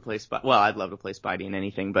would love to play I'd love to play Spidey in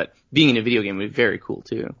anything, but being in a video game would be very cool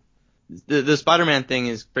too. The Spider-Man thing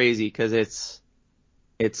is crazy because it's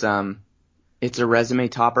a resume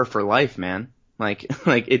topper for life, man.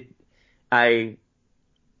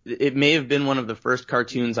 It may have been one of the first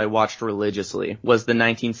cartoons I watched religiously, was the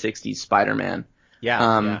 1960s Spider-Man.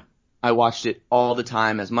 Yeah. I watched it all the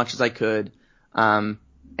time, as much as I could. So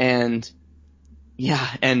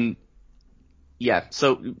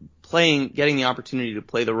getting the opportunity to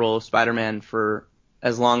play the role of Spider-Man for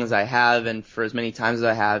as long as I have and for as many times as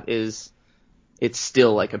I have it's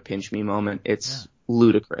still like a pinch me moment. It's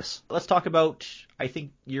ludicrous. Let's talk about, I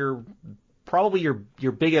think, probably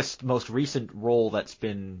your biggest, most recent role that's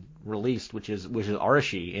been released, which is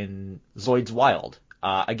Arashi in Zoids Wild.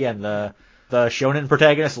 Again, the shonen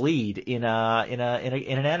protagonist lead in an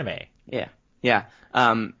anime. Yeah.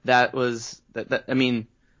 That was that. I mean,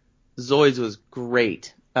 Zoids was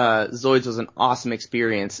great. Zoids was an awesome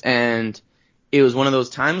experience, and it was one of those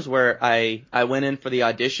times where I went in for the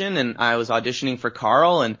audition, and I was auditioning for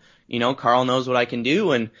Carl, and Carl knows what I can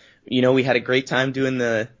do, and we had a great time doing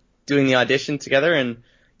the audition together, and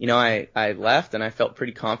I left and I felt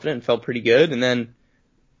pretty confident and felt pretty good, and then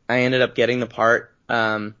I ended up getting the part.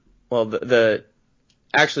 Well, the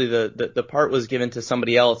part was given to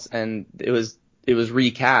somebody else, and it was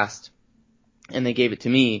recast, and they gave it to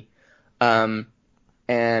me, and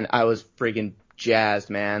I was friggin' jazzed,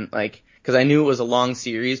 man, like, cause I knew it was a long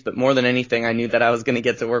series, but more than anything, I knew that I was gonna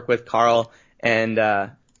get to work with Carl and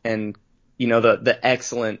the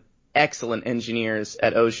excellent engineers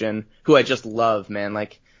at Ocean, who I just love, man,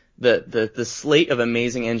 like, the slate of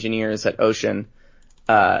amazing engineers at Ocean,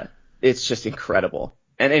 it's just incredible.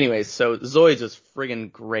 And anyways, so Zoids was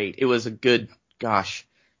friggin' great. It was a good,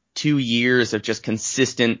 2 years of just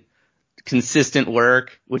consistent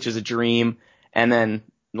work, which is a dream. And then,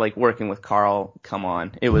 like, working with Carl, come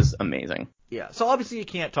on, it was amazing. Yeah. So obviously you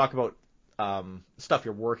can't talk about stuff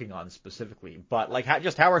you're working on specifically, but like,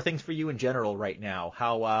 how are things for you in general right now?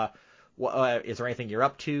 How is there anything you're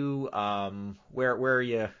up to? Where are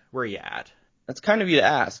you at? That's kind of you to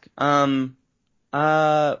ask. Where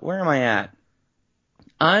am I at?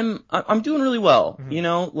 I'm doing really well.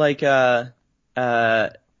 Mm-hmm.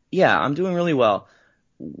 Yeah, I'm doing really well.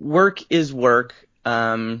 Work is work.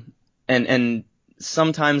 And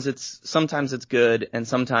sometimes it's good, and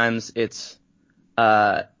sometimes it's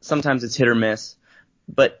hit or miss.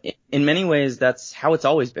 But in many ways, that's how it's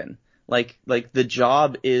always been. Like the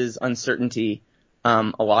job is uncertainty,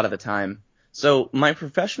 a lot of the time. So my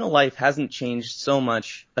professional life hasn't changed so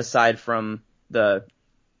much aside from the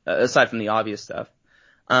obvious stuff.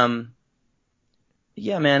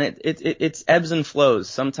 Yeah, man, it's ebbs and flows.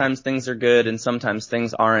 Sometimes things are good and sometimes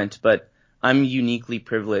things aren't, but I'm uniquely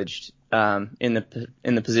privileged, in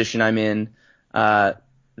the position I'm in, that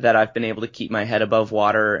I've been able to keep my head above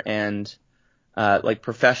water and, like,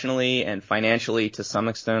 professionally and financially to some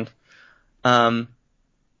extent. But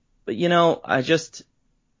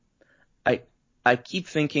I keep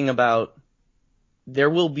thinking about, there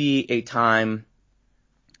will be a time,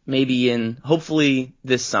 maybe hopefully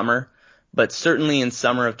this summer, but certainly in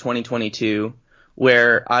summer of 2022,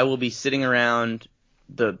 where I will be sitting around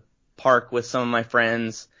the park with some of my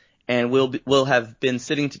friends, and we'll have been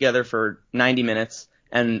sitting together for 90 minutes,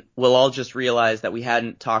 and we'll all just realize that we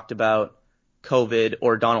hadn't talked about COVID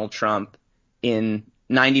or Donald Trump in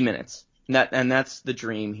 90 minutes. And that's the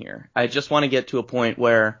dream here. I just want to get to a point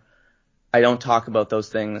where I don't talk about those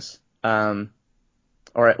things, or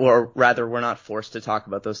rather, we're not forced to talk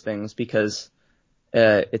about those things, because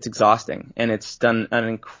it's exhausting, and it's done an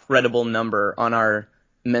incredible number on our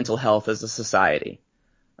mental health as a society.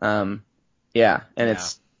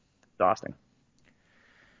 It's exhausting.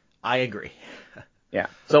 I agree. Yeah.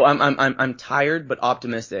 So I'm tired but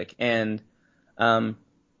optimistic, and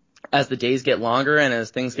as the days get longer and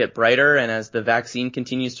as things get brighter and as the vaccine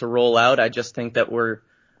continues to roll out, I just think that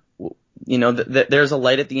there's a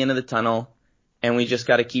light at the end of the tunnel, and we just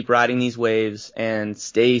got to keep riding these waves and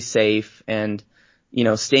stay safe and,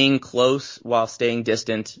 staying close while staying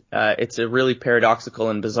distant. It's a really paradoxical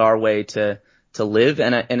and bizarre way to live,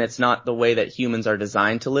 and it's not the way that humans are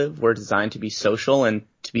designed to live. We're designed to be social and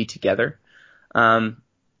to be together. And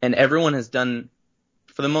everyone has done,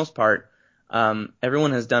 for the most part,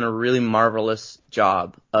 everyone has done a really marvelous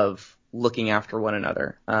job of looking after one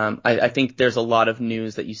another. I think there's a lot of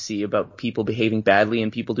news that you see about people behaving badly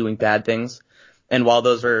and people doing bad things. And while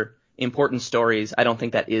those are important stories, I don't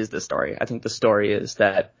think that is the story. I think the story is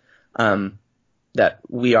that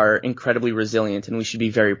we are incredibly resilient, and we should be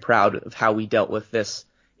very proud of how we dealt with this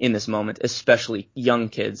in this moment, especially young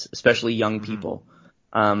kids, especially young people.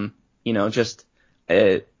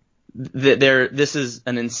 This is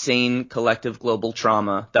an insane collective global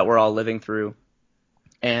trauma that we're all living through.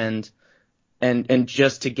 And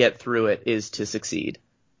just to get through it is to succeed.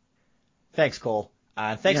 Thanks, Cole.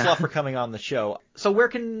 Thanks a lot for coming on the show. So where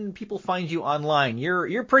can people find you online?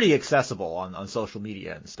 You're pretty accessible on social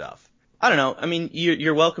media and stuff. I don't know. I mean,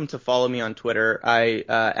 you're welcome to follow me on Twitter.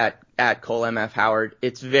 At Cole MF Howard.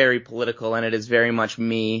 It's very political, and it is very much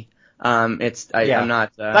me. I'm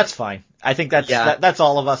not. That's fine. I think that's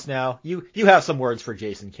all of us now. You have some words for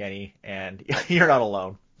Jason Kenney, and you're not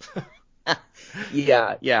alone.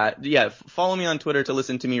 Yeah. Follow me on Twitter to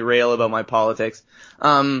listen to me rail about my politics.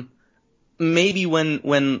 Maybe when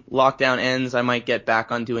lockdown ends, I might get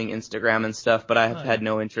back on doing Instagram and stuff, but I have had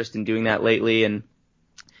no interest in doing that lately. And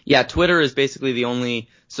yeah, Twitter is basically the only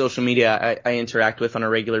social media I interact with on a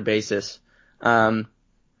regular basis. But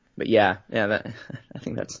yeah, I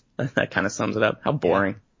think that kind of sums it up. How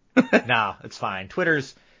boring. No, it's fine.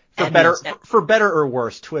 Twitter's for better or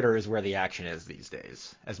worse, Twitter is where the action is these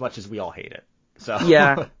days, as much as we all hate it. So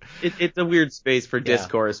yeah, it's a weird space for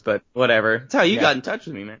discourse, but whatever. It's how you got in touch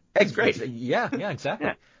with me, man. It's great. Yeah,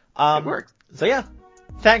 exactly. It worked. So yeah,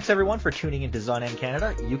 thanks everyone for tuning into Zonan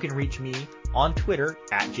Canada. You can reach me on Twitter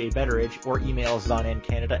 @jbetteridge or email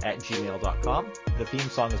zonancanada@gmail.com. The theme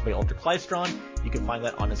song is by Ultra Klystron. You can find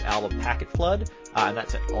that on his album Packet Flood, and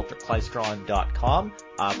that's at ultraklystron.com.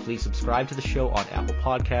 Please subscribe to the show on Apple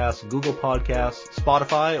Podcasts, Google Podcasts,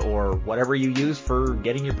 Spotify, or whatever you use for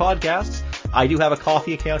getting your podcasts. I do have a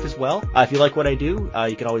Ko-fi account as well. If you like what I do,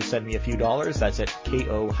 you can always send me a few dollars. That's at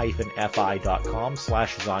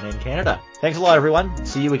ko-fi.com/ZonanCanada. Thanks a lot, everyone.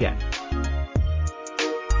 See you again.